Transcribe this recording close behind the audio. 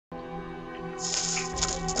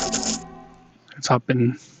Let's hop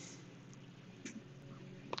in.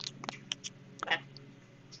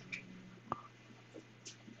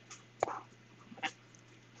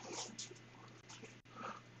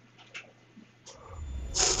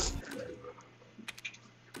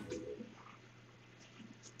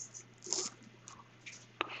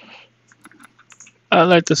 I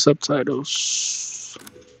like the subtitles.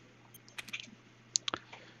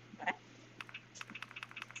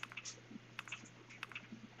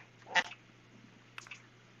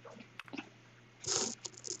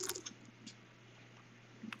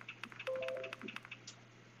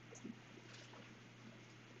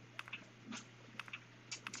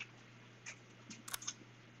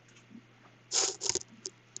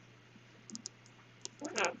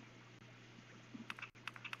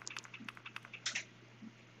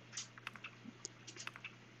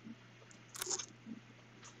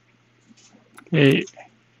 Hey,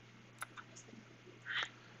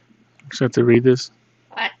 just have to read this.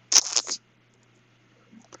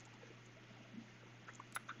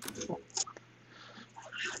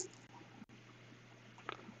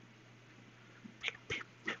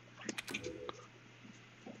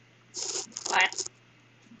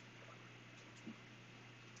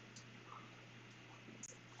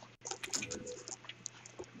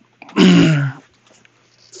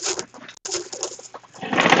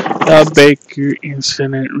 The Baker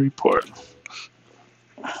Incident Report.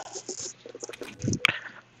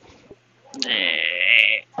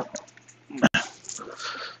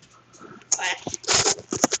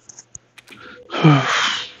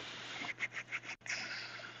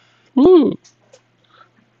 Ooh.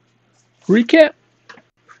 Recap.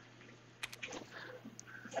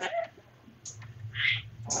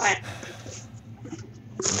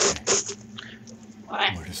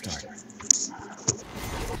 Where to start?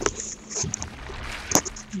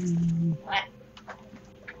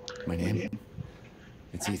 My name?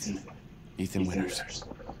 It's Ethan. Ethan Winters.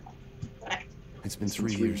 It's been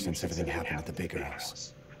 3 years since everything happened at the Baker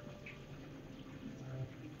house.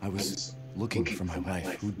 I was looking for my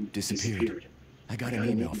wife, who disappeared. I got an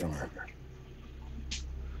email from her.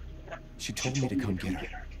 She told me to come get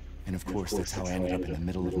her. And of course, that's how I ended up in the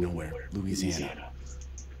middle of nowhere, Louisiana.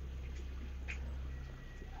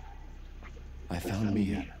 I found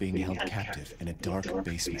Mia being held captive in a dark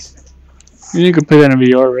basement. You can play that in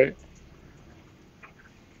VR, right?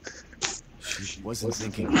 She wasn't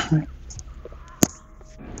thinking.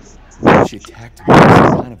 She attacked me as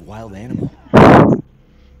some kind of wild animal.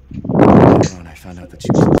 Later on, I found out that she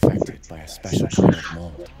was infected by a special kind of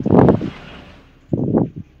mold.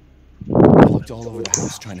 I looked all over the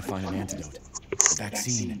house trying to find an antidote, a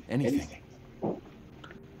vaccine, anything.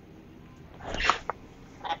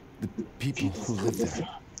 The people who lived there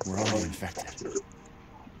were already infected.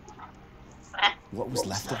 What was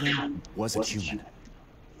left of them wasn't human.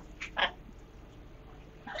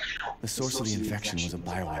 The source of the infection was a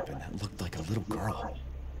bioweapon that looked like a little girl.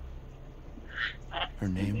 Her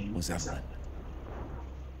name was Evelyn.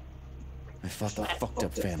 I fought the fucked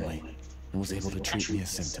up family and was able to treat Mia's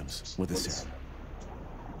symptoms with a serum.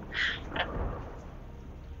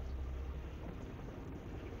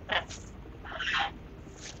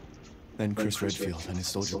 Then Chris Redfield and his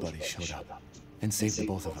soldier buddies showed up and saved the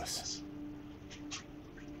both of us.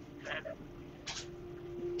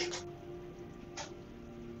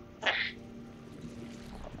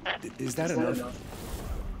 Is that enough?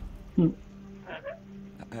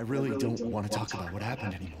 I really don't want to talk about what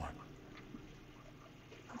happened anymore.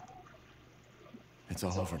 It's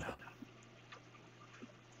all over now.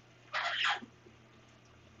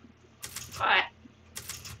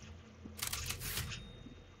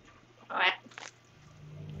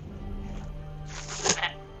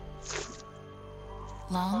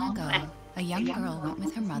 Long ago, a young girl went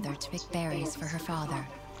with her mother to pick berries for her father,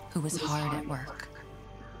 who was hard at work.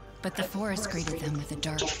 But the forest greeted them with a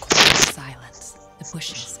dark, quiet silence, the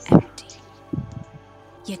bushes empty.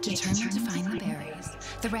 Yet determined to find the berries,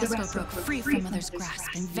 the rascal broke free from Mother's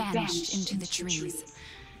grasp and vanished into the trees.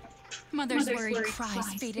 Mother's worried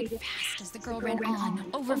cries faded fast as the girl ran on,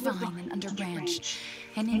 over vine and under branch,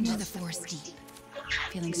 and into the forest deep.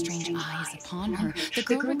 Feeling strange eyes upon her, the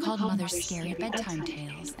girl recalled Mother's scary bedtime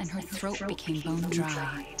tales, and her throat became bone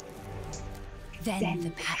dry. Then the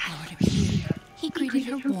Bat Lord appeared. He greeted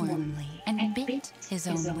her warmly and bit his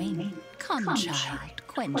own wing. "Come, child,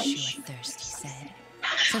 quench your thirst," he said.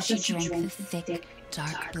 So she drank the thick,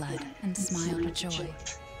 dark blood and smiled with joy.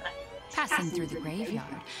 Passing through the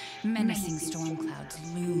graveyard, menacing storm clouds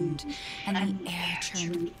loomed, and the air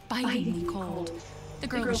turned bitingly cold. The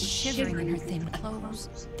girl was shivering in her thin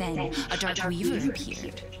clothes. Then a dark weaver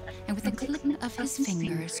appeared, and with a click of his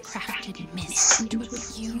fingers crafted mist into a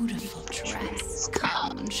beautiful dress.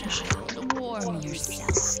 Come, child, warm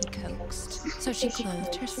yourself, he coaxed. So she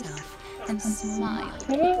clothed herself and smiled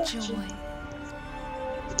with joy.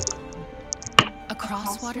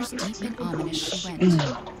 Across waters deep and ominous she went,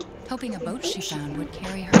 hoping a boat she found would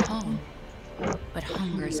carry her home. But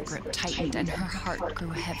hunger's grip tightened and her heart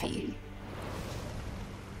grew heavy.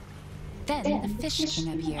 Then the Fish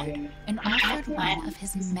King appeared and offered one of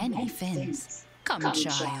his many fins. Come,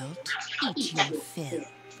 child, eat your fill.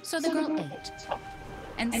 So the girl ate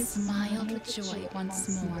and smiled with joy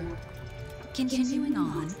once more. Continuing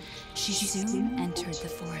on, she soon entered the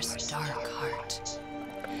forest's dark heart.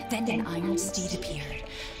 Then an iron steed appeared,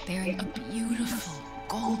 bearing a beautiful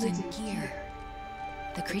golden gear.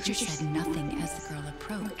 The creature said nothing as the girl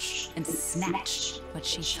approached and snatched what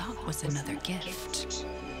she thought was another gift.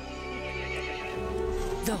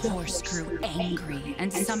 The horse grew angry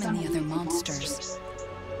and summoned the other monsters.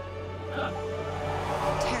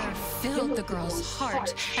 Terror filled the girl's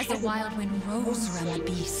heart as the wild wind rose around the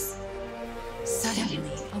beast.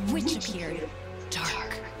 Suddenly, a witch appeared,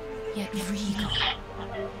 dark, yet regal.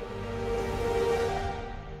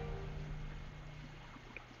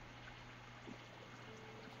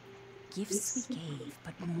 Gifts we gave,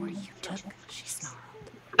 but more you took, she snarled.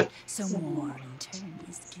 So more in turn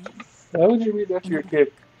is due. Why would you read that to your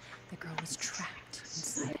kid? The girl was trapped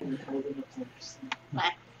inside of her.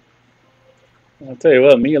 I'll tell you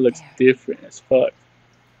what, Mia looks different as fuck.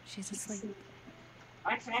 She's asleep.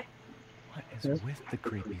 What is with the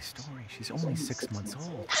creepy story? She's only 6 months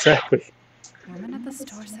old. Exactly. The woman at the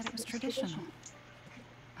store said it was traditional.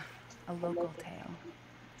 A local tale.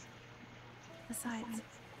 Besides,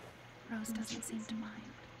 Rose doesn't seem to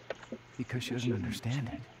mind. Because she doesn't understand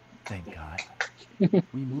it. Thank God.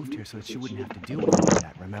 We moved here so that she wouldn't have to deal with all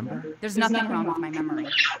that, remember? There's nothing wrong with my memory.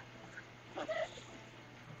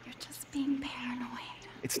 You're just being paranoid.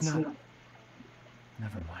 It's not...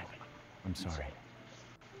 Never mind. I'm sorry.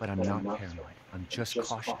 But I'm not paranoid. I'm just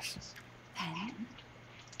cautious. Then,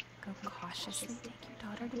 go cautiously take your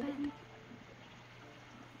daughter to bed.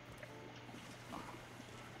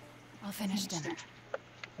 I'll finish dinner.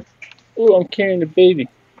 Oh, I'm carrying the baby.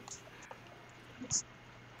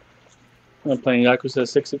 I'm playing Yakuza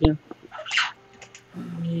 6 again.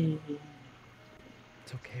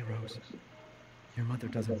 It's okay, Rose. Your mother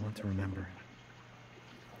doesn't want to remember.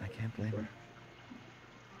 I can't blame her.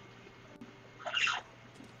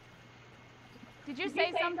 Did you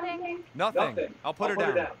say something? Nothing. I'll put her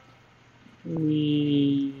down.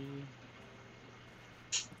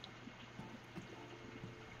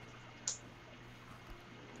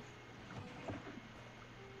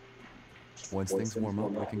 Once things warm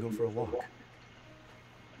up, we can go for a walk.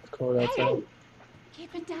 It's cold outside.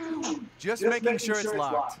 Keep it down. Just making sure it's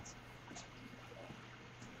locked.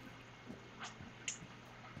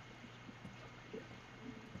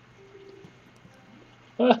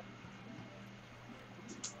 Huh.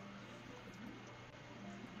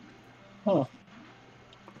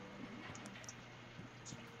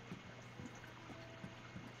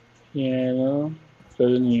 Piano.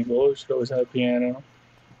 Resident Evil should always have a piano.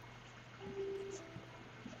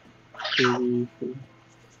 Mom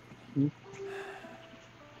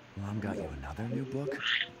got you another new book?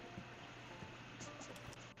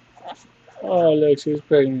 Oh, look, she's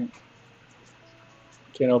pregnant.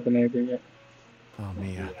 Can't open anything yet. Oh,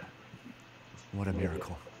 Mia. What a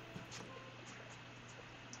miracle.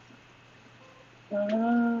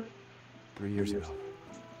 3 years ago,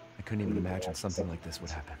 I couldn't even imagine something like this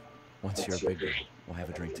would happen. Once you're a big girl, we'll have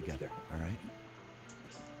a drink together, all right?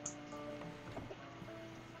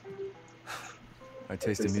 Our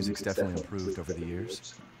taste in music's definitely improved over the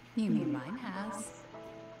years. You mean mine has?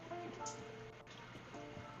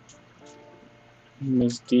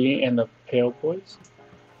 Miss D and the Pale Boys.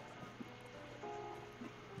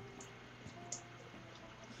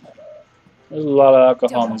 There's a lot of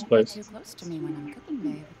alcohol in this place. Don't get too close to me when I'm cooking,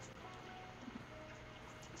 babe.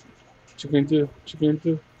 What you gonna do? What you gonna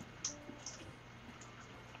do?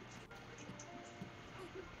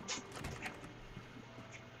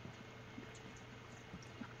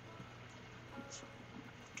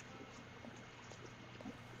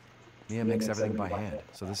 Mia makes everything by hand,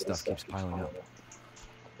 so this stuff keeps piling up.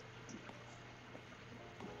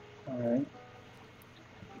 Alright.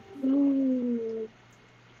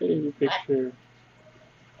 Baby picture.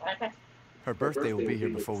 Her birthday will be here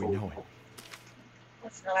before we know it.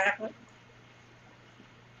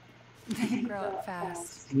 They grow up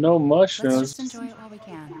fast. No Let's mushrooms. just enjoy it while we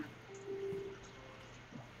can.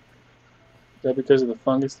 Is that because of the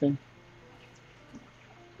fungus thing?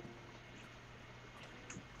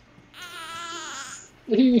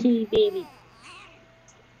 Baby.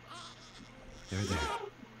 They're there.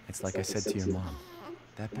 It's like I said to your mom.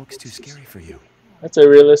 That book's too scary for you. That's a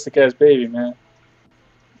realistic ass baby, man.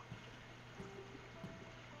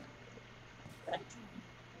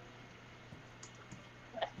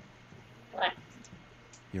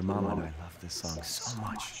 Your mom and I love this song so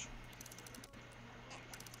much.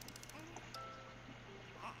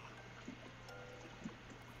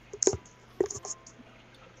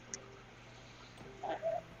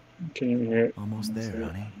 Can you hear it? Almost there,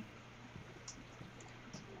 honey.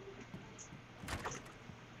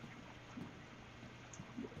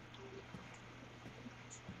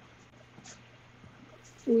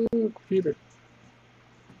 Ooh, computer.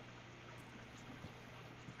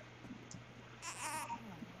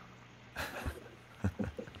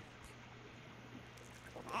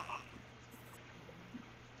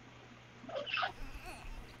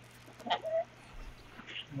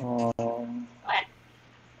 Oh,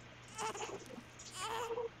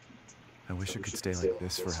 I wish it could stay like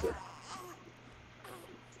this forever.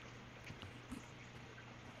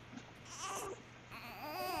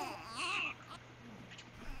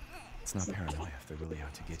 It's not paranoia if they're really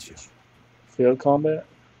out to get you. field combat.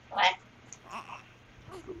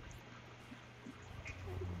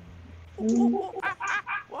 Well,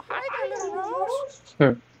 hi there, little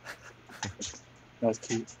Rose. That's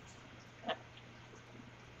cute.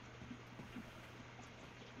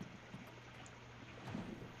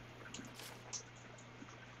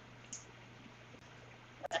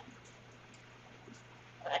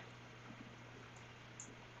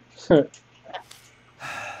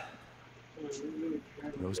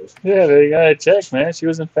 Rose, Yeah, they gotta check, man. She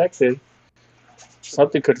was infected.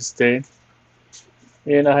 Something could have stayed.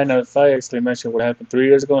 You know, I know if I actually mentioned what happened 3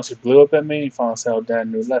 years ago and she blew up at me and found out that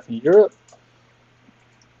new life in Europe.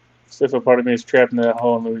 Still feel part of me is trapped in that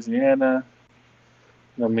hole in Louisiana.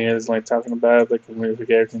 You know, Mia is like talking about it, like when we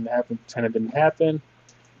forget everything that happened, pretend it didn't happen.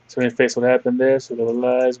 So when we face what happened there, so little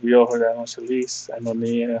lies. We all heard that on Shalice. I know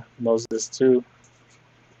Mia knows this too.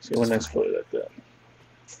 She wouldn't explode it like that.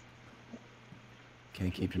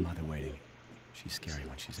 can't keep your mother waiting. She's scary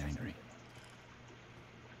when she's angry.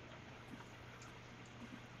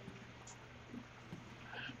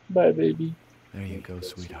 Bye, baby. There you go,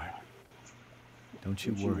 sweetheart. Don't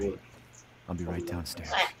you worry. I'll be right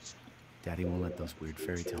downstairs. Daddy won't let those weird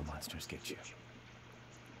fairy tale monsters get you.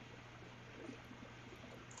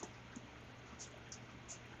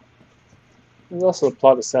 There's also a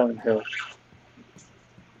plot of Silent Hill.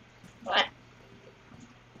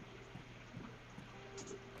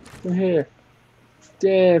 Come here.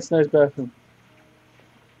 Damn, it's a nice bathroom.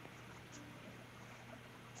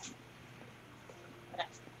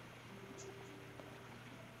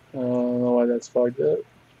 I don't know why that's fogged up.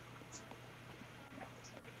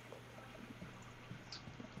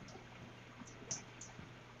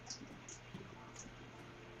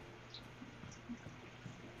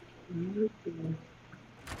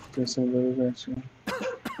 Guess I'm really matching.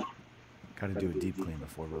 Gotta do a deep clean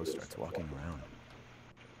before Rose starts walking around.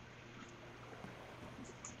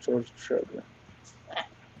 George Trevor.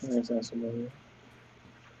 That sounds familiar.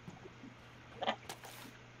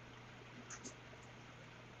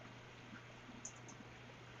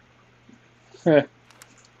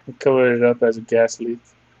 We covered it up as a gas leak.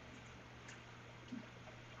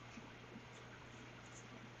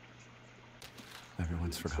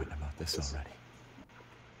 Everyone's forgotten about this already.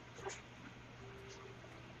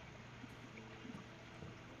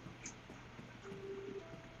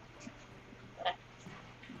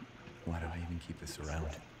 Why do I even keep this around?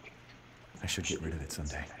 I should get rid of it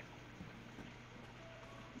someday.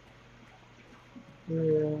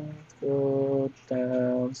 Yeah, let's go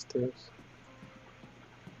downstairs.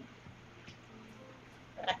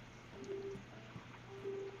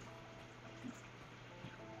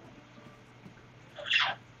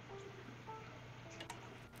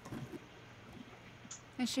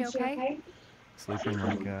 Is she okay? Sleeping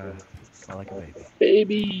like a baby.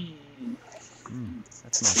 Baby!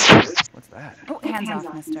 That's nice. What's that? Oh, hands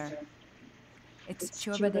off, mister. It's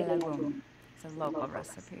churba de legume. It's a local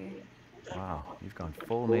recipe. Wow, you've gone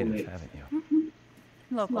full native, haven't you?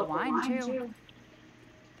 Local wine, too.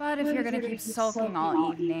 But if you're gonna keep sulking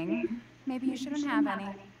all evening, maybe you shouldn't have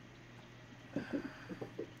any.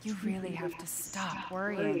 You really have to stop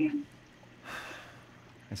worrying.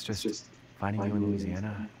 It's just finding you in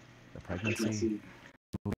Louisiana, the pregnancy,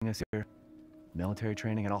 moving us here, military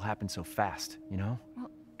training, it all happened so fast, you know? Well,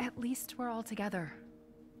 at least we're all together.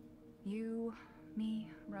 You, me,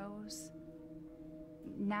 Rose.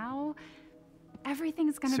 Now,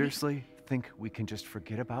 everything's gonna Seriously? Think we can just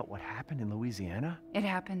forget about what happened in Louisiana? It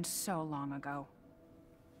happened so long ago.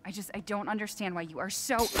 I don't understand why you are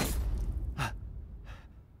so...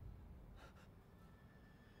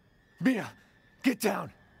 Mia, get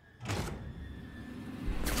down!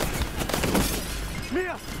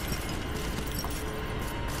 Mia!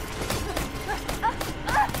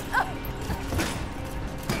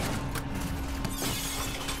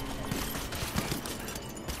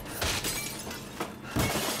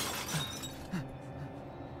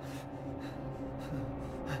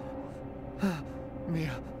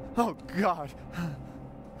 Mia, oh God!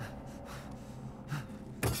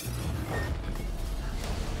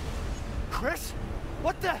 Chris?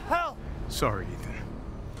 What the hell? Sorry, Ethan.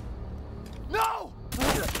 No!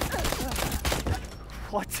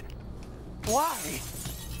 What? Why?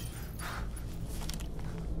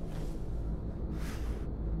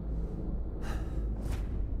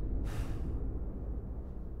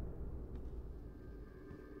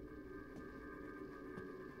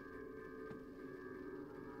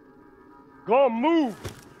 Go on, move!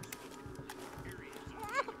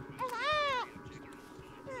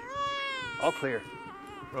 All clear.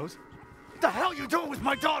 Rose? What the hell are you doing with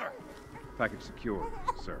my daughter? Package secure,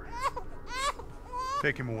 sir.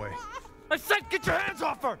 Take him away. I said get your hands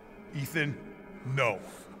off her! Ethan, no.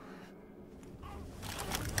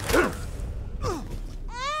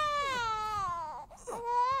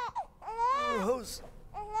 Rose.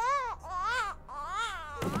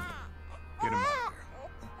 Get him out of here.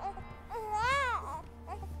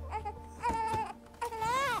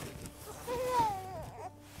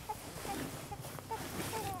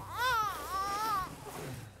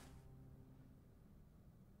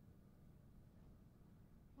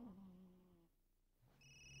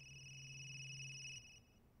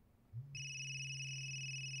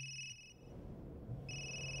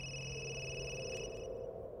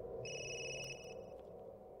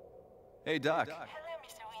 Hey, Doc. Hello,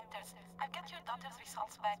 Mr. Winters. I've got your daughter's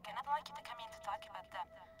results back, and I'd like you to come in to talk about them.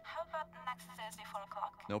 How about next Thursday, 4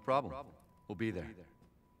 o'clock? No problem. We'll be there.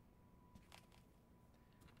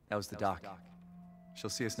 That was the doc. She'll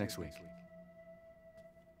see us next week.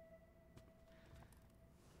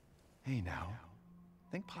 Hey, now.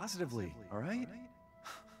 Think positively, all right?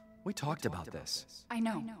 We talked about this. I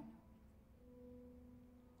know.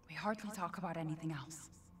 We hardly talk about anything else.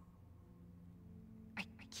 I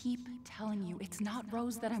keep telling you, it's not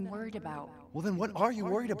Rose that I'm worried about. Well, then what are you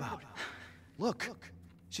worried about? Look,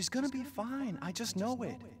 she's gonna be fine. I just know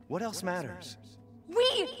it. What else matters?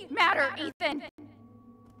 We matter, Ethan!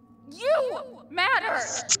 You matter!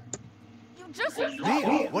 You just...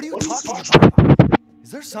 Mia, what are you talking about? Is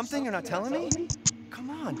there something you're not telling me? Come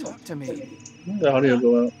on, talk to me. The audio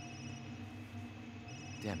go out.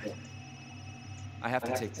 Damn it. I have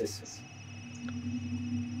to take this.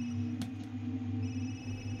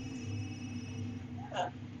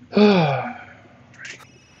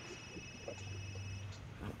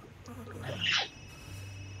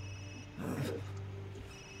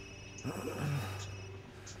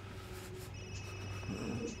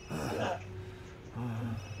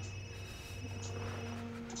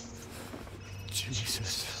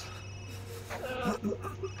 Jesus.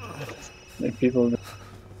 Like people.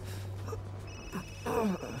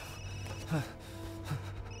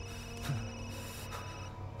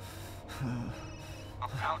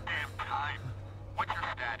 About damn time. What's your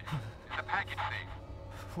status? Is the package safe?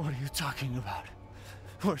 What are you talking about?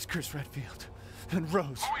 Where's Chris Redfield? And Rose?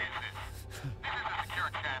 Who is this? This is a secure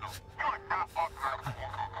channel. You are not authorized to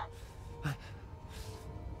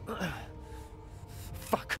use it.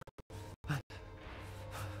 Fuck.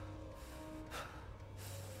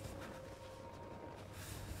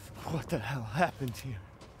 What the hell happened here?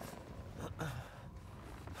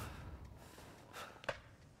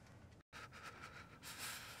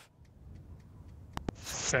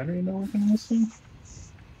 Battery not working on this thing?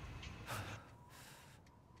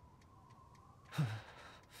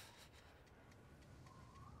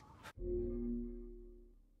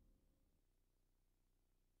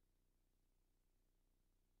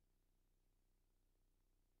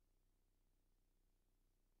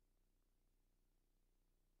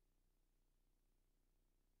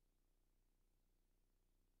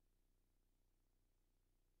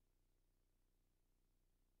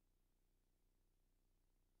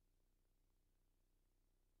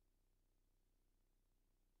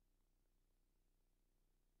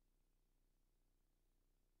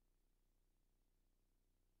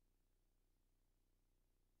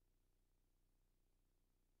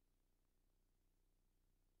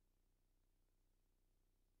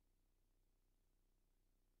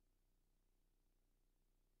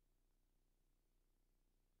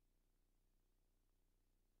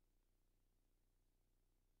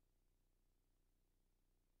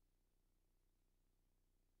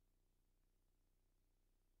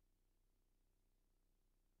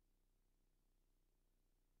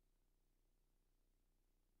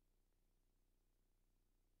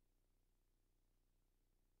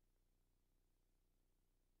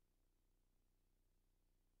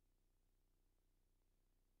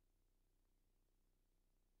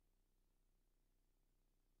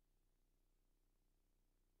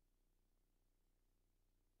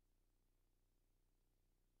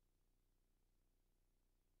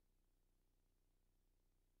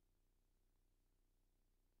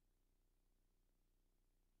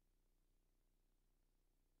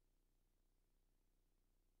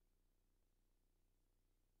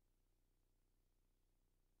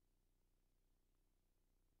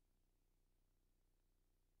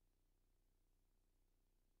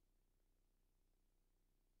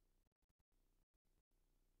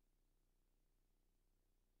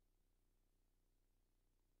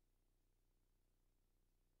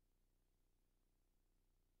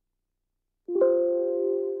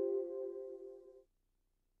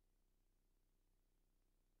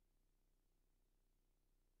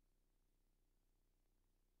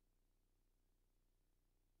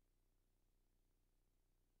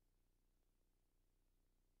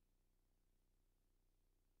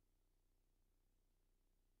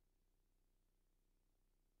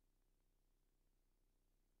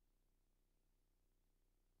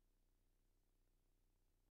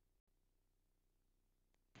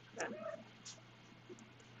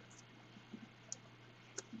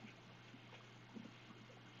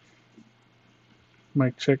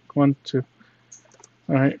 Mic check 1, 2.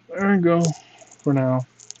 Alright, there we go for now.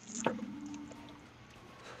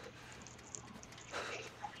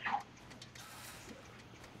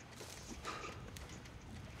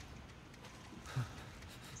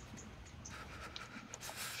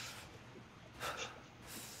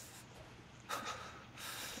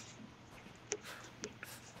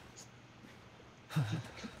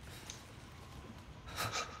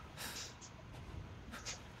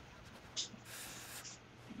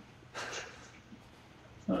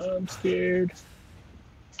 I'm scared.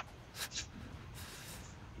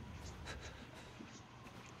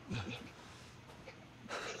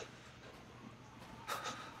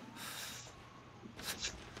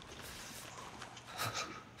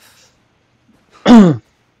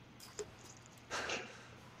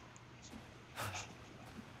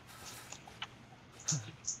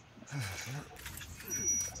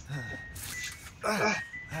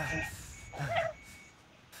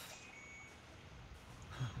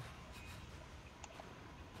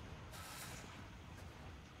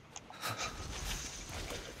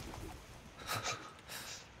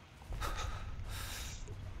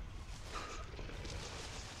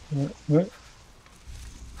 What?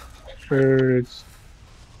 Birds.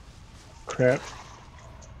 Crap.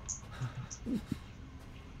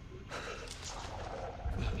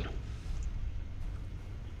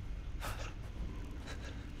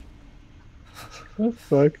 What the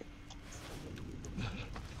fuck?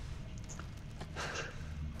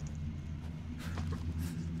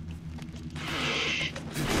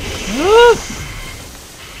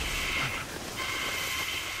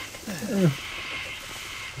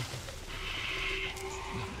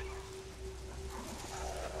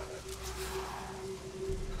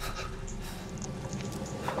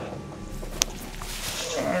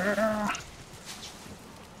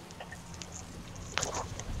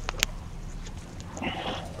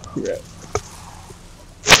 Crap.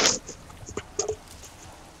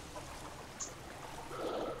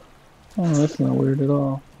 Oh, that's not weird at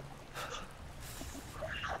all.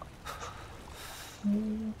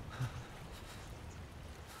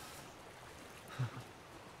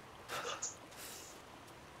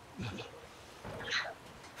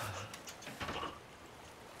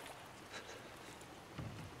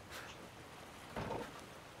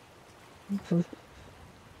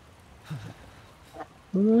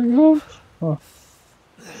 Where did I go? Oh.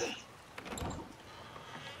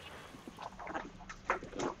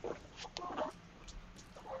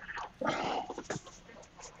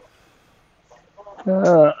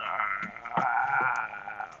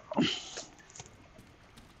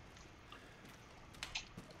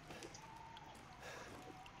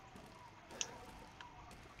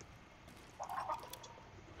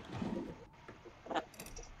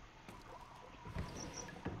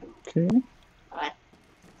 Okay.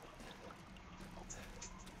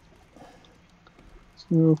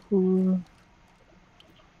 So for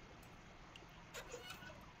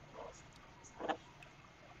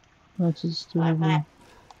that's just doable.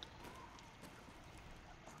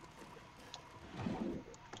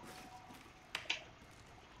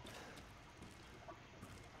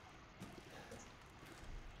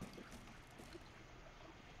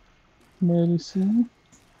 Medicine.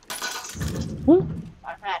 What?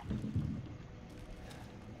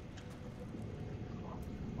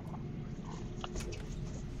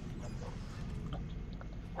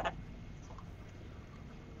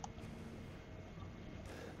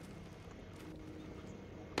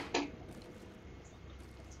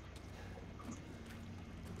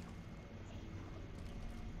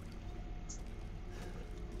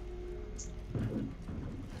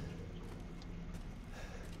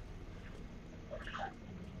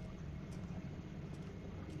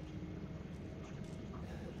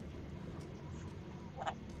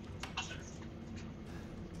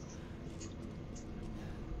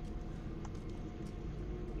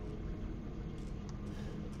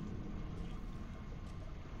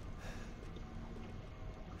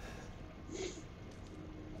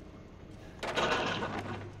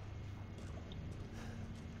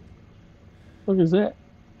 What is that?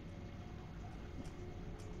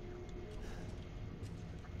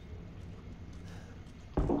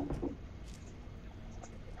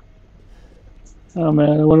 Oh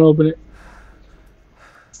man, I want to open it.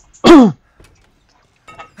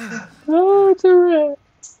 Oh, it's a rat.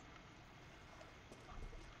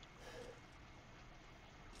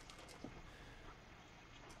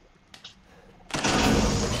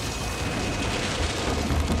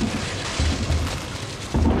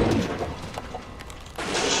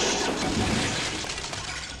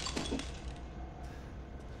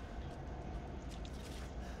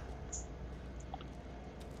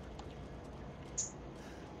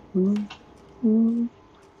 Yeah,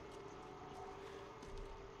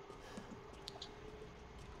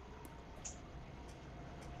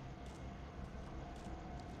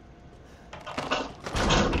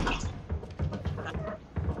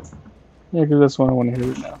 because that's what I want to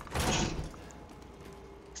hit it now.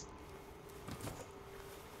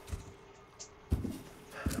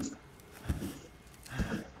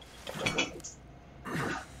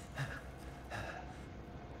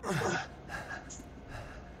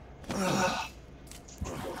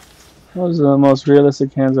 That was the most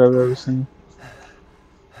realistic hands I've ever seen.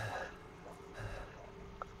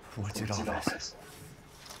 What's it all this?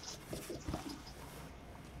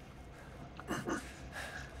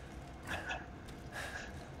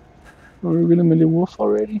 Are we gonna melee wolf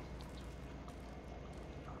already?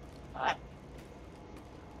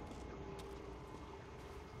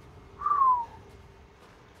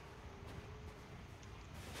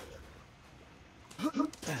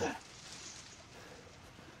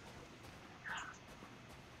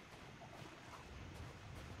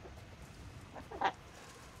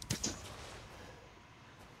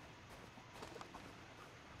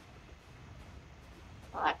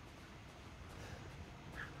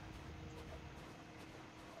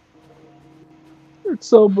 It's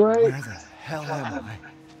so bright. Where the hell am I?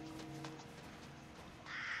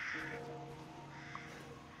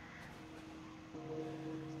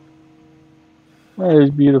 That is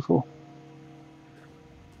beautiful.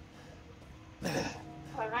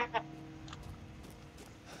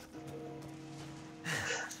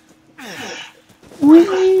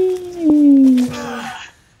 Whee!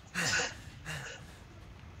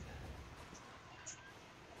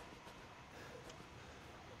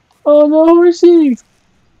 Oh no, where's he? It's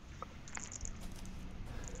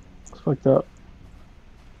fucked up.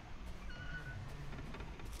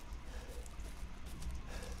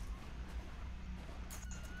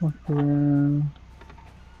 Look around.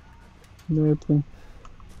 Nothing.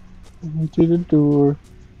 Into the door.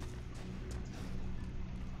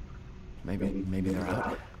 Maybe they're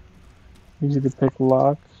out. Easy to pick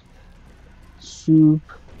lock. Soup.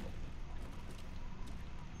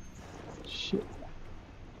 Shit.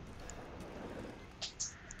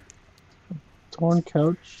 Torn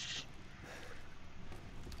couch.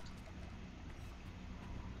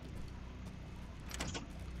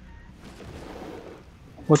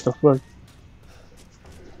 What the fuck?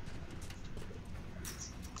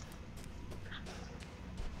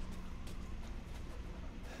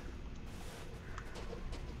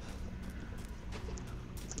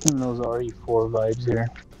 Those RE4 vibes here.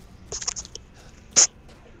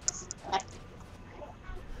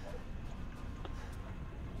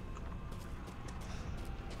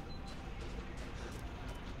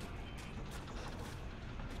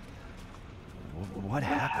 What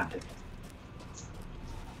happened?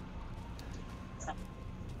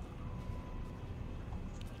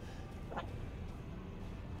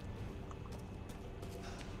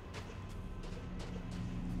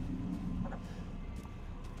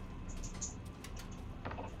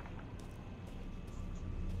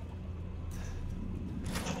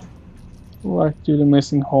 Like to the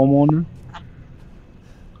missing homeowner.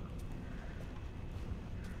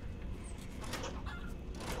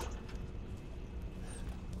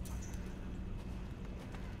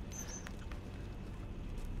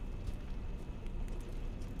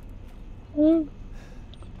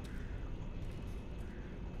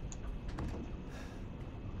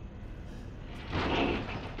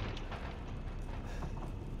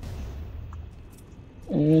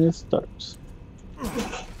 And it starts.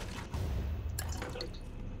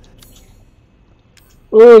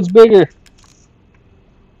 Oh, it's bigger.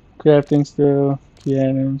 Crafting still. Key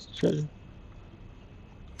items. Treasure.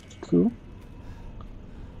 Cool.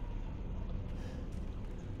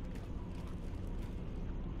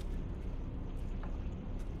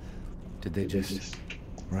 Did they just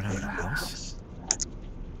run out of the house?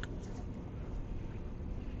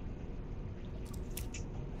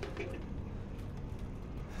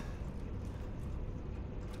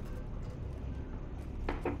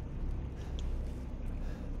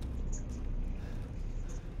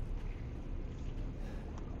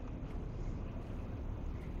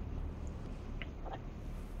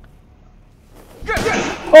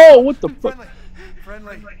 Oh, what the fuck?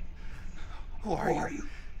 Friendly. Who are you?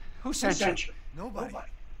 Who sent you? Nobody.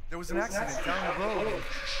 There was an accident down the road.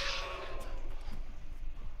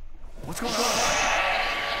 What's going on?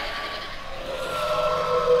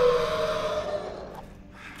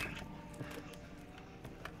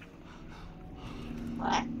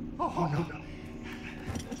 Oh no.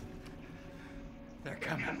 They're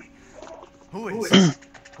coming. Who is?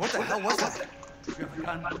 What the hell was that? You have a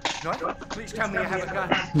gun? No? Please tell me you have a gun.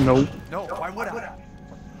 Nope. No, why would I?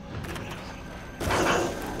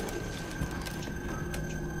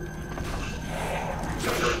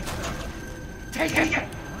 Take it!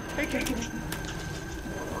 Take it!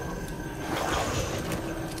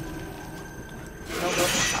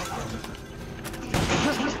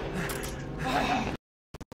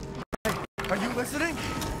 Are you listening?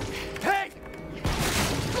 Hey!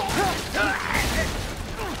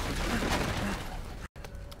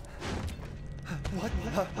 What?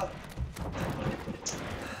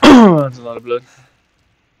 That's a lot of blood.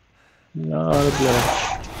 A lot of blood.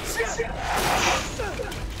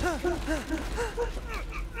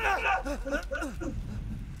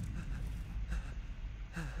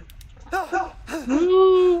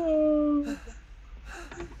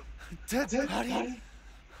 Dead body?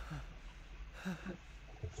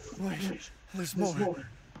 Wait, there's more.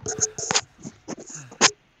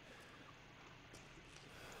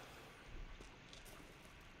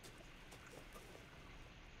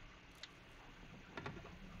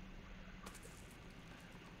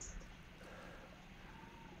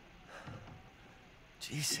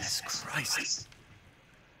 Jesus Christ.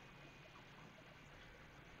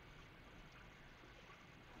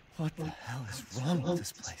 What the hell is wrong with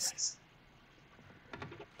this place?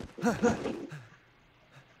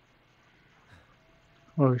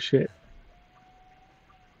 Oh shit.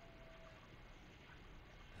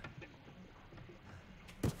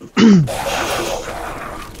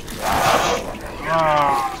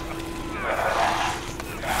 Ow.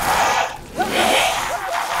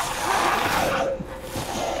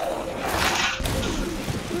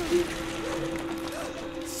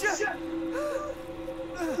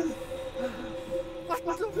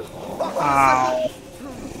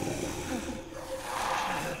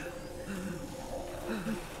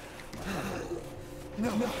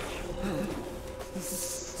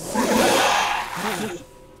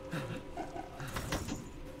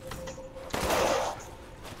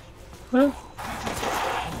 Huh?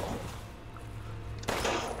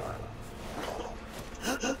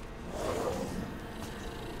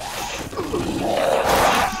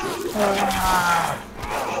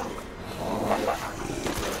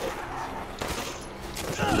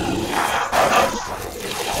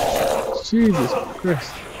 Jesus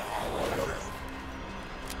Christ.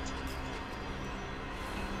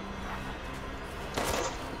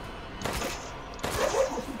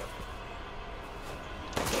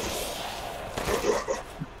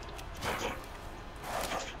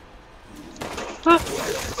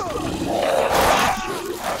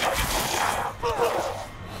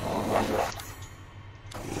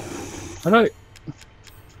 How do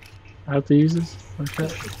I have to use this like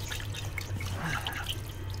that?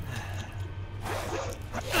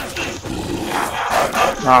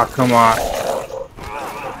 Ah, oh, come on.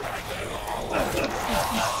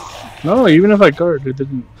 No, even if I guard, it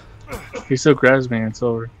didn't. He still grabs me and it's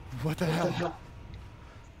over. What the hell?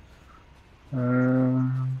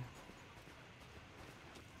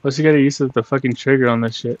 Plus you gotta use the fucking trigger on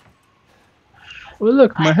this shit. Oh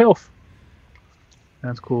look, my health.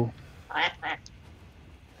 That's cool.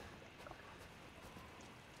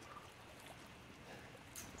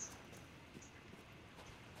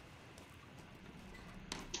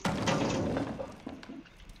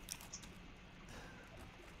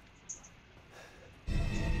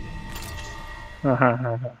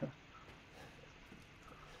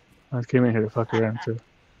 I came in here to fuck around too.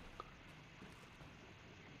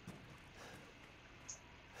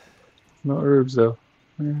 No herbs though.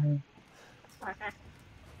 The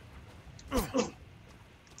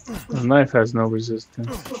knife has no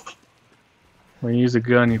resistance. When you use a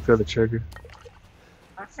gun, you feel the trigger.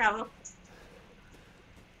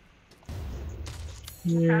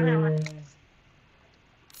 Yeah.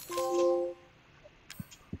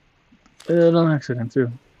 No accident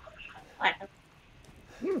too.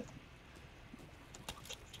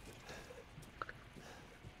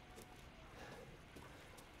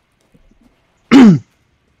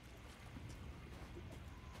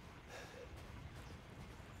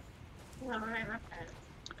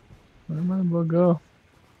 Where am I gonna go?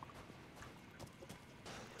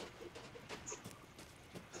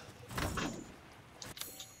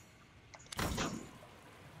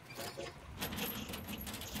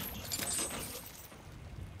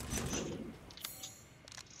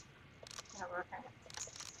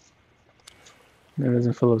 It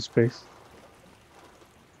doesn't fill up space.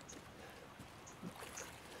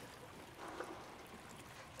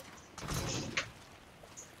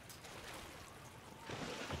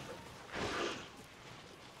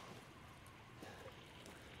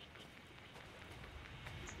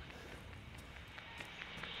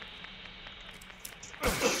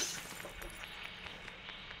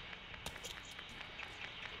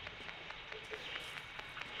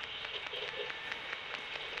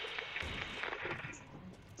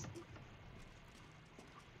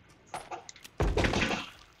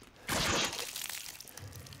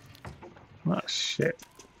 Shit.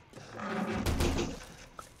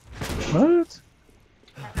 What?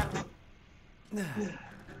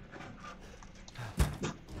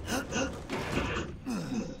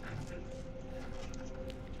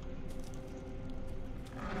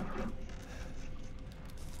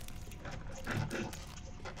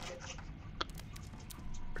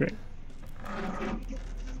 Great.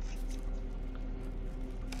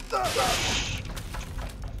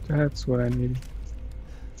 That's what I needed.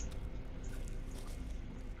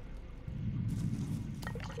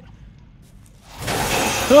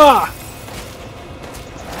 Ah!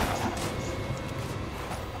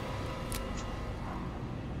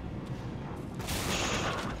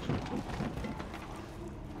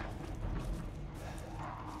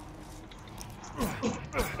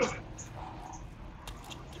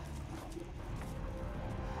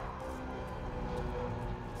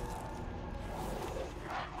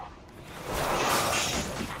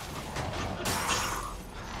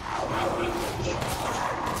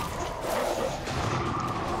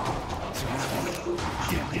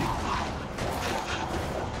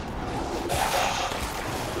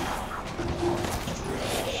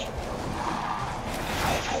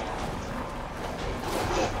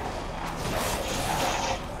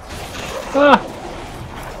 Ah!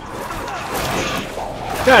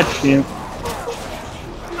 God damn.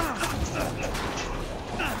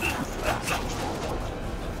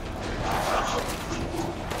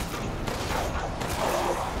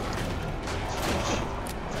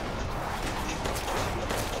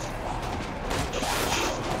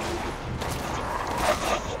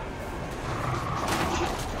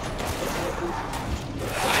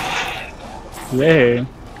 Yay.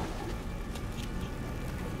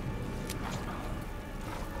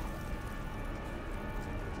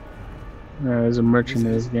 There's a merchant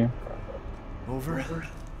in this game. Over? If there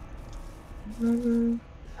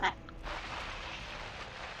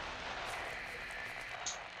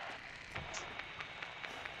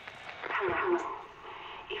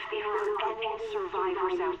are any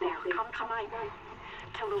survivors out there, come tonight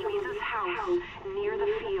to Louise's house near the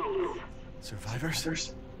fields.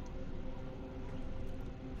 Survivors?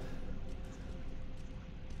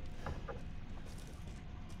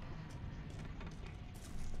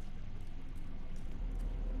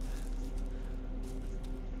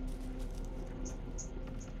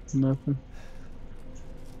 Nothing.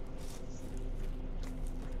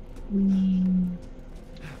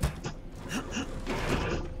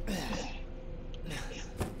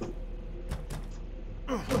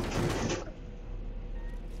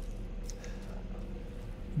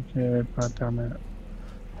 Okay, part down that.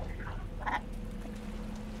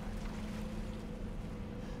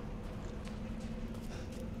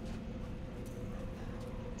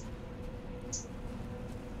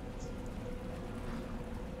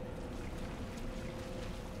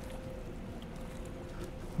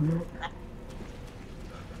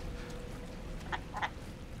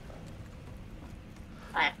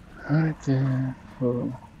 Right there.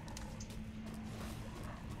 Oh.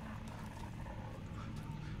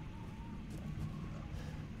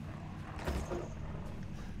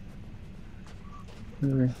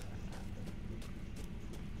 Really?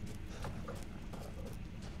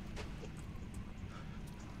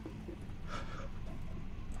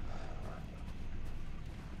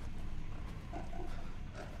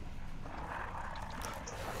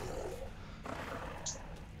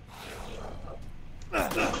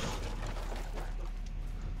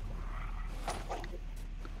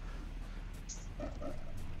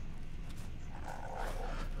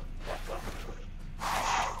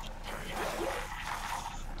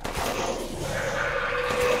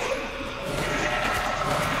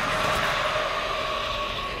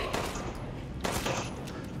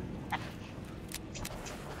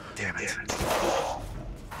 Damn it.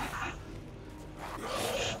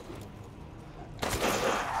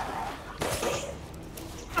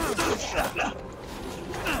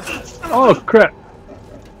 Oh crap!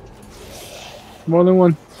 More than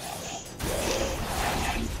one.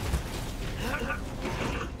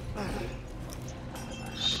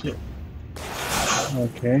 Shit.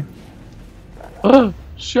 Okay. Oh,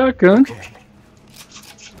 shotgun. Okay.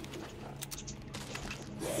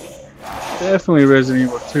 Definitely Resident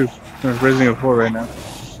Evil 2. Or Resident Evil 4 right now.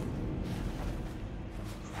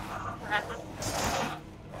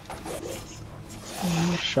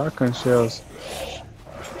 Shotgun shells.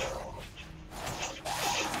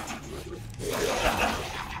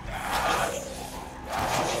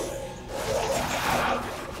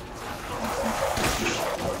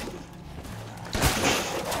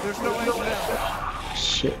 There's no way now.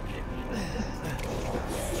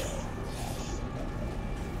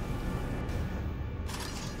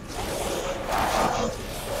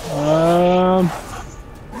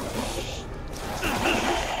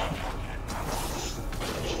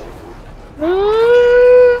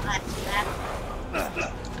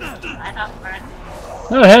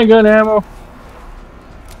 No handgun ammo.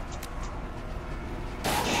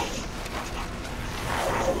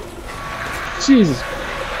 Jesus.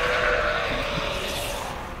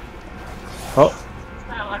 Oh.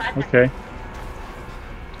 Okay.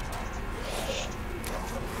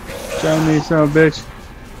 Join me, son of a bitch.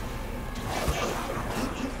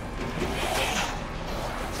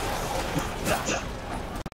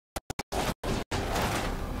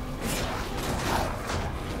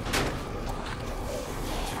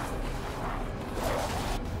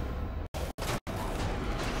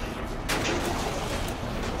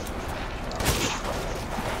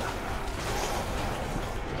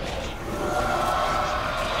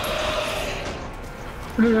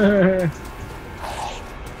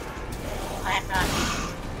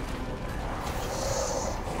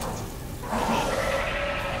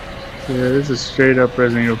 Yeah, this is straight up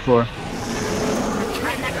Resident Evil 4.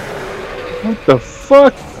 What the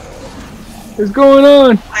fuck is going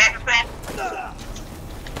on?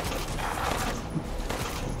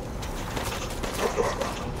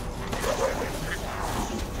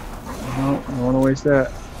 No, I don't want to waste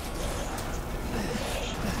that.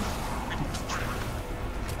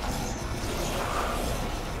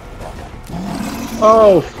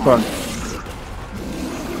 Oh, fuck.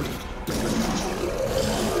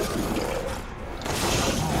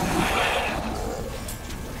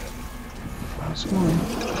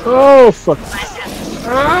 Oh, fuck.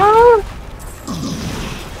 Ah!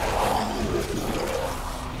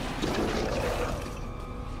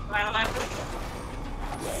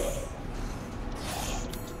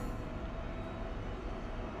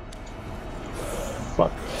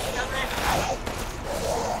 Fuck.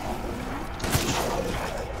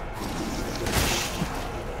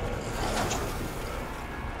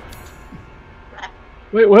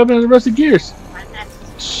 Wait, what happened to the rest of the gears?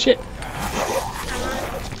 Shit.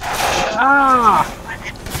 Ah!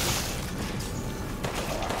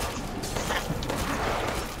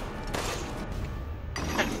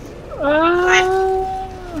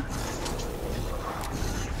 Ah!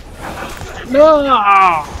 No!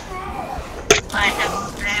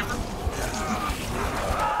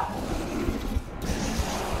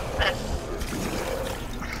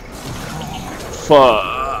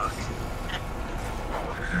 Fuck.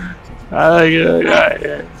 I got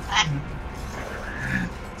it.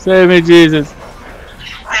 Save me, Jesus.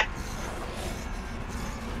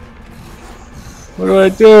 What do I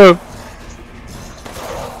do?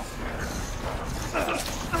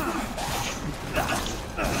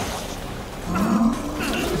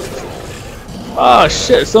 Oh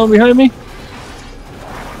shit, someone behind me?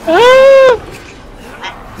 Ah!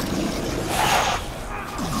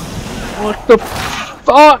 What the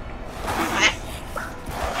fuck?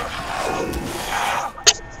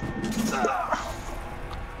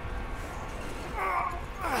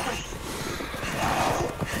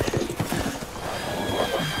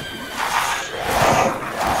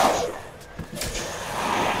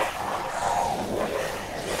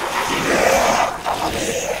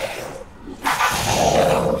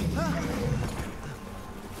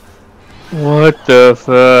 What the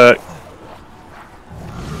fuck?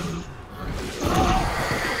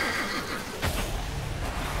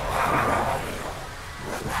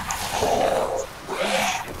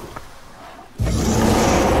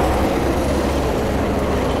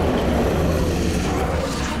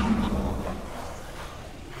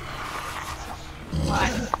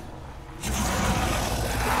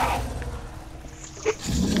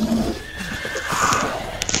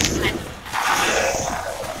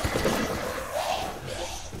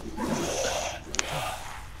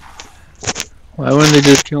 Why wouldn't they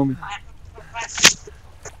just kill me?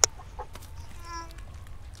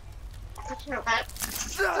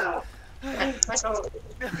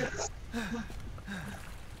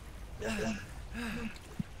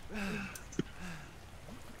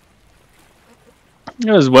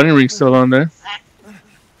 Yeah, there's wedding ring still on there.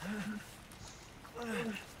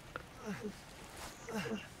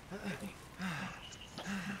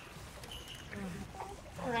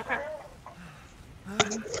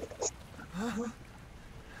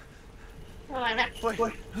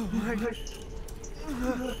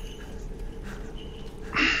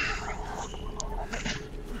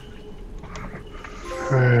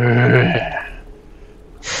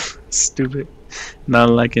 Stupid. Not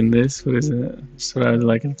liking this. What is it? That's what I was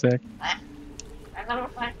liking, Zach.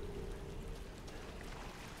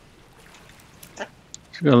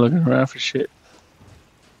 She's gonna looking around for shit.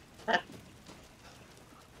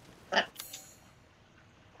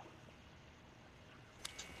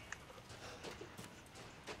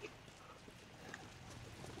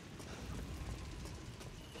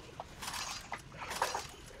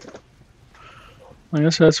 I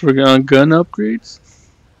guess that's for gun upgrades.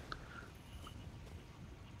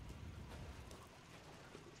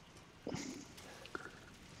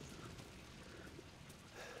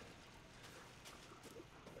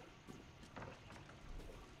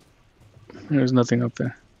 There's nothing up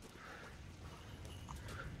there.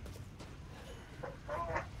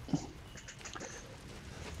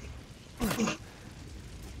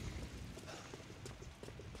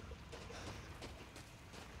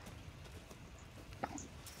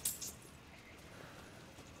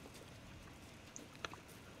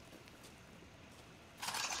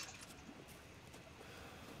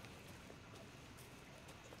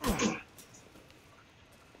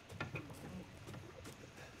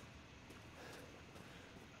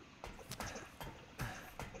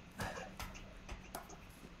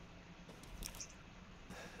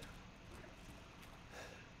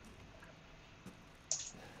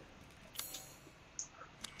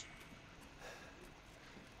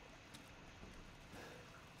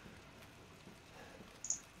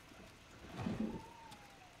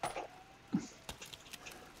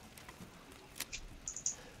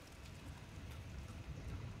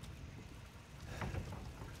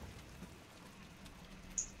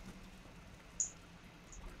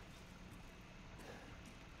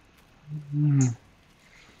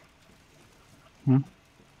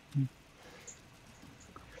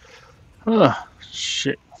 Oh,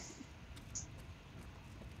 shit.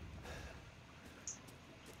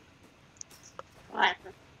 What?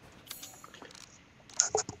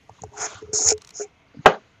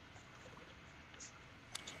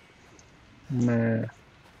 Man.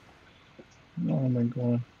 Oh my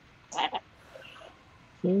god.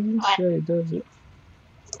 Doesn't say, does it?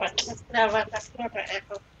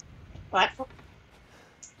 What?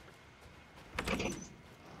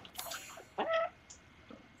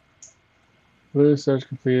 Blue search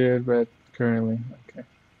completed, red currently. Okay.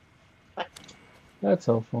 That's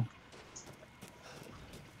helpful.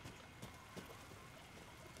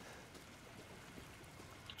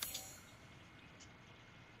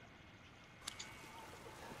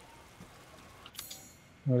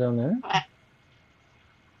 Go down there.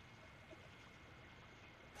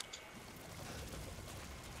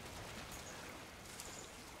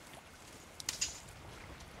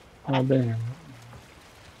 Oh, damn.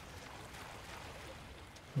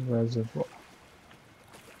 Reservoir.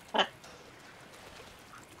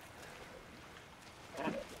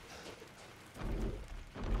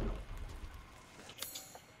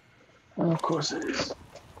 Of course it is.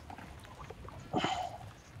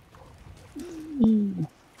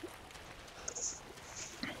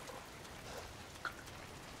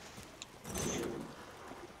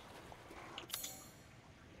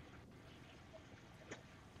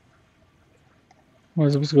 Why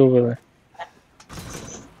is it supposed to go over there?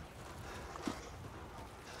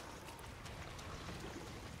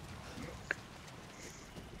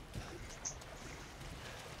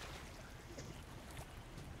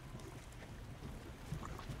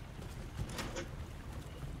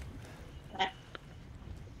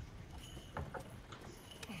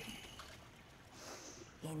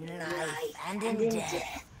 In life and in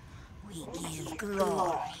death, we give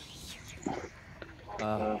glory.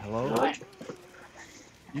 Hello?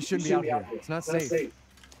 You shouldn't be out here. It's not safe.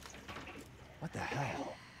 What the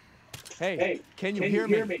hell? Hey, can you hear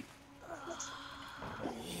me?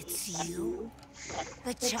 It's you,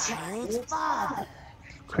 the child's father.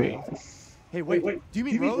 Great. Hey, wait. Do you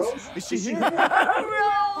mean Rose? Is she here?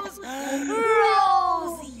 Rose!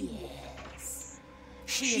 Rose, yes.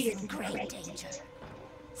 She is in great danger.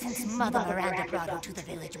 Since Mother Miranda brought her to the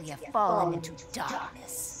village, we have fallen into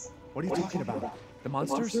darkness. What are you talking about? The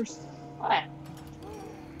monsters? What?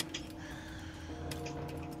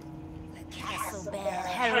 The castle bell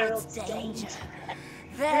heralds danger.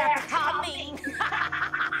 They're coming!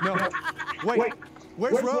 No. Wait.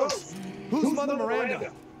 Where's Rose? Who's Mother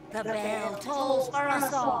Miranda? The bell tolls for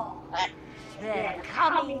us all. They're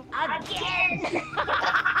coming again!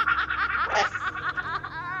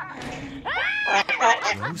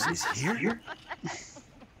 Rose is here?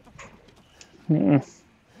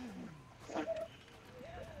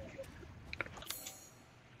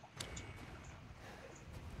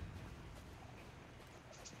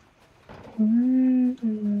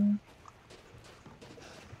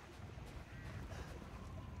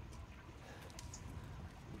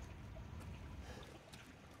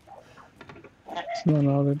 It's not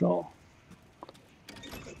out at all.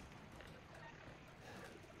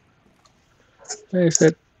 Hey, it's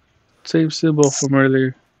that same symbol from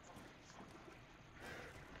earlier.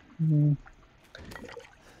 Did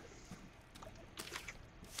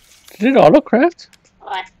it autocraft?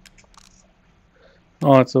 What?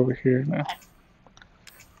 Oh, it's over here now.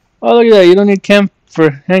 Oh, look at that. You don't need chem for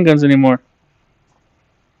handguns anymore.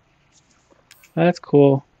 That's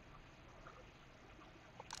cool.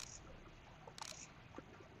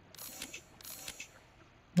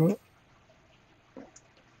 Oh.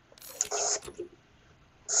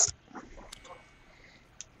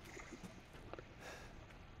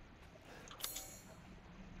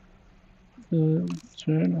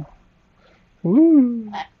 Journal.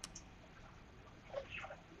 Woo!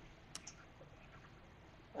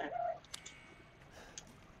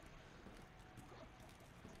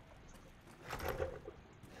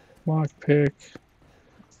 Lockpick.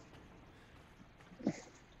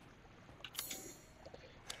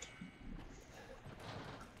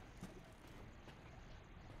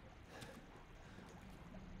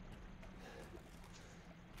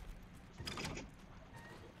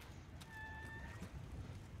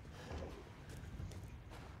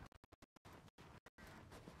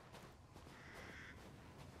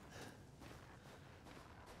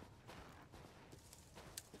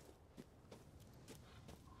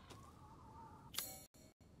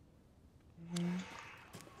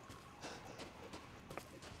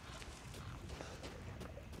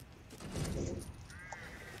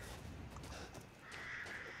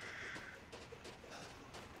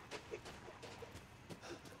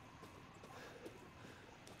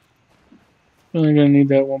 Only gonna need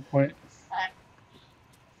that at one point.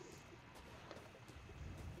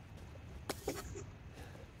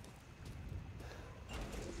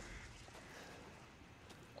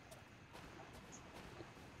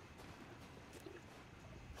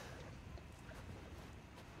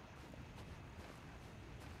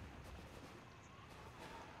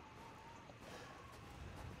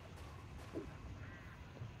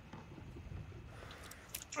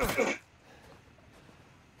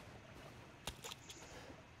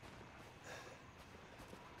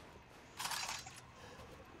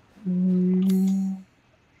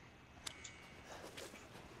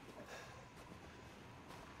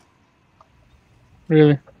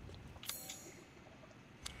 Really?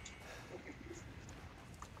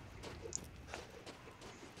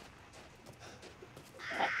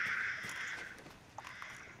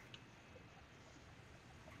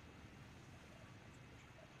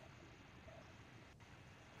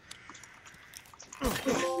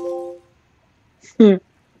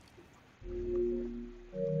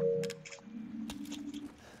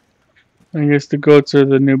 I guess the goats are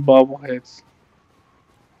the new bobbleheads.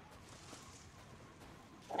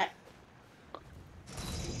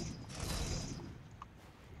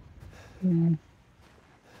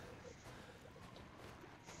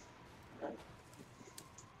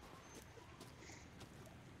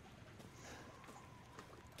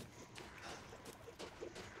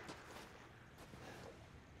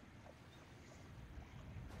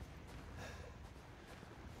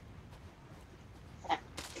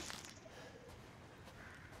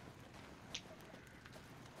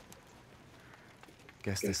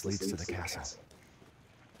 Guess this leads to the castle.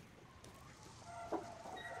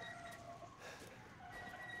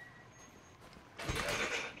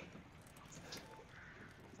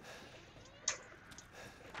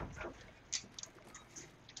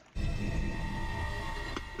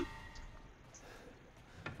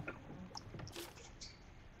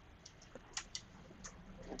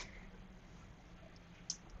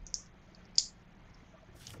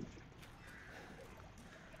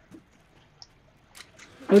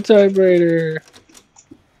 A vibrator.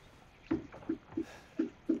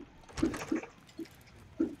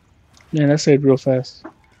 Man, that saved real fast.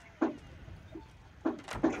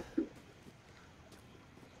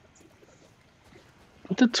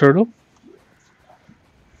 What the turtle?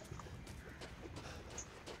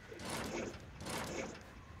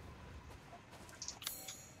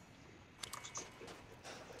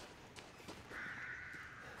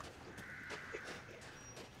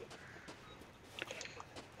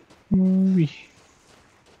 Movie.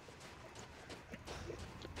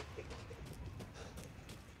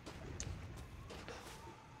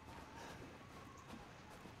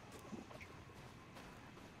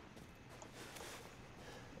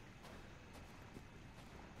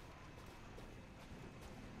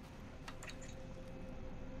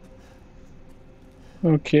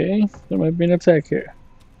 Okay, there might be an attack here.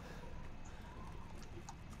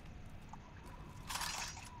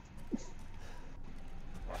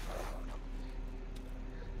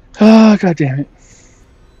 Ah, god damn it.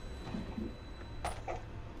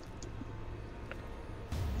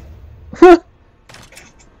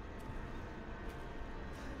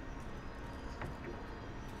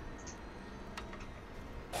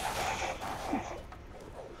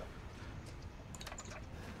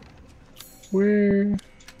 Where?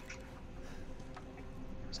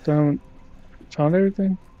 Still found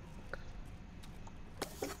everything?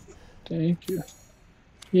 Thank you.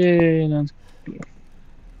 Yay, now it's blue.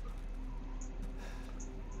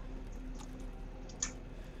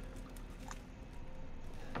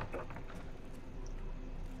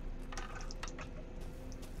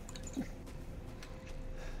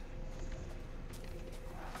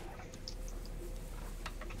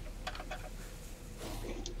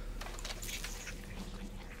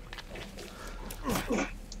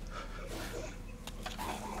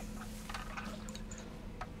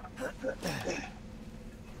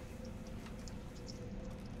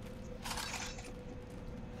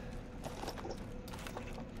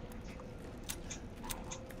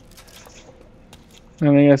 I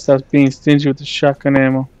think I stopped being stingy with the shotgun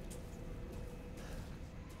ammo.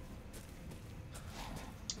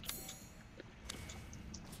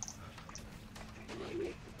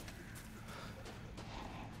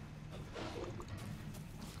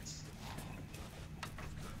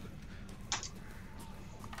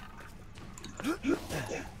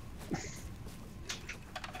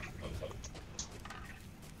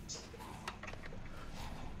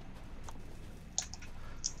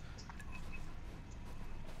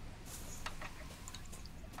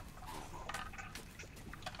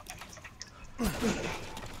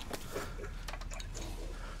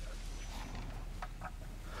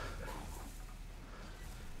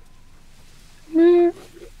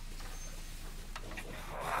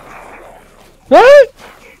 What?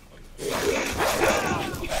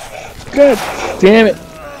 God damn it.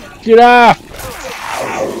 Get off.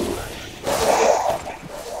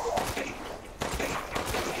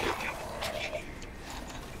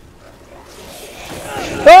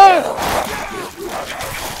 Ah!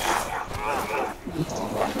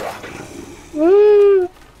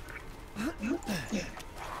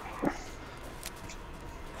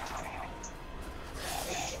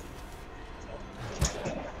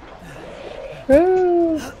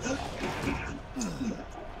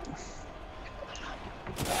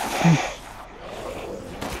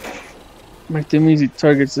 Make them easy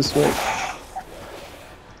targets this way.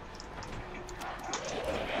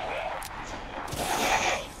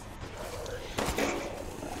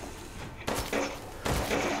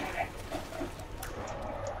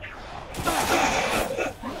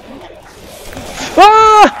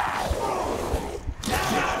 Ah!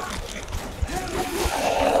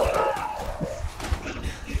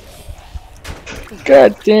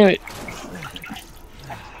 God damn it.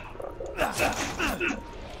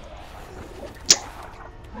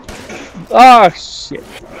 Oh shit.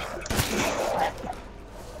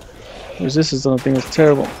 Resistance on the thing is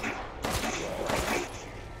terrible.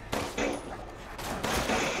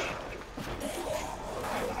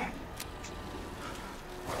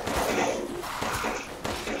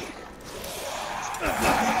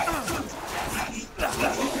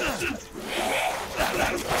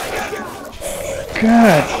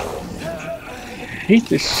 God. I hate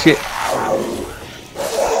this shit.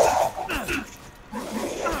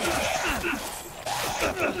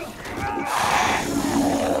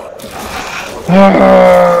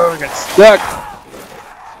 Oh, I got stuck.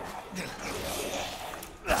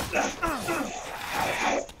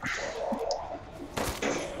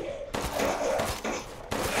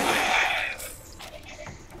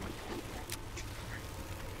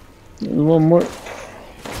 There's one more.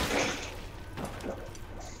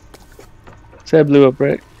 So that blew up,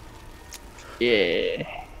 right? Yeah.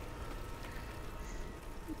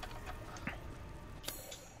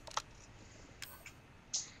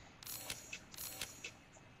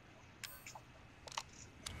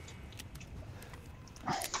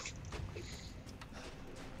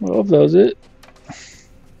 Well, that was it.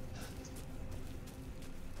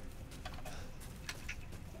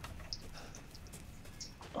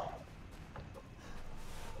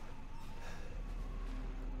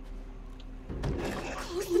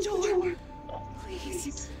 Close the door,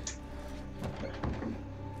 please.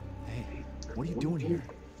 Hey, what are you doing here?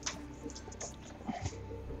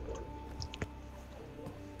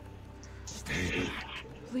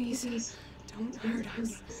 Please, don't hurt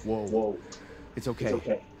us. Whoa. It's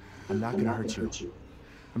okay. I'm not gonna hurt you.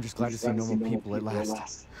 I'm just glad to see normal people at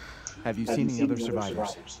last. Have you seen any other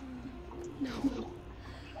survivors? No.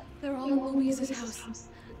 They're all in Louise's house.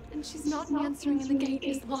 And she's not answering and the gate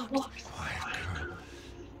is locked. Quiet girl.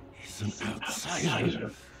 He's an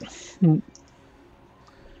outsider.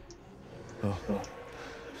 Oh.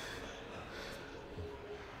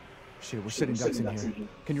 Shit, we're sitting ducks in here.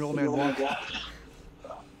 Can your old man walk?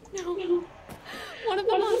 No. One of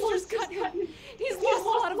the monsters cut him. He's lost a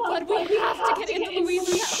lot of blood. We have to get into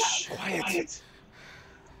Louise's house. Quiet.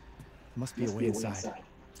 Must be a way inside.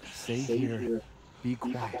 Stay here. Be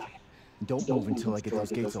quiet. And don't move until I get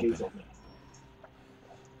those gates open.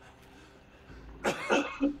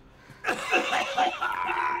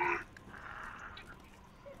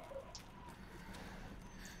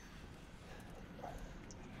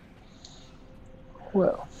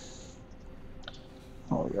 Well,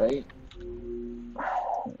 all right.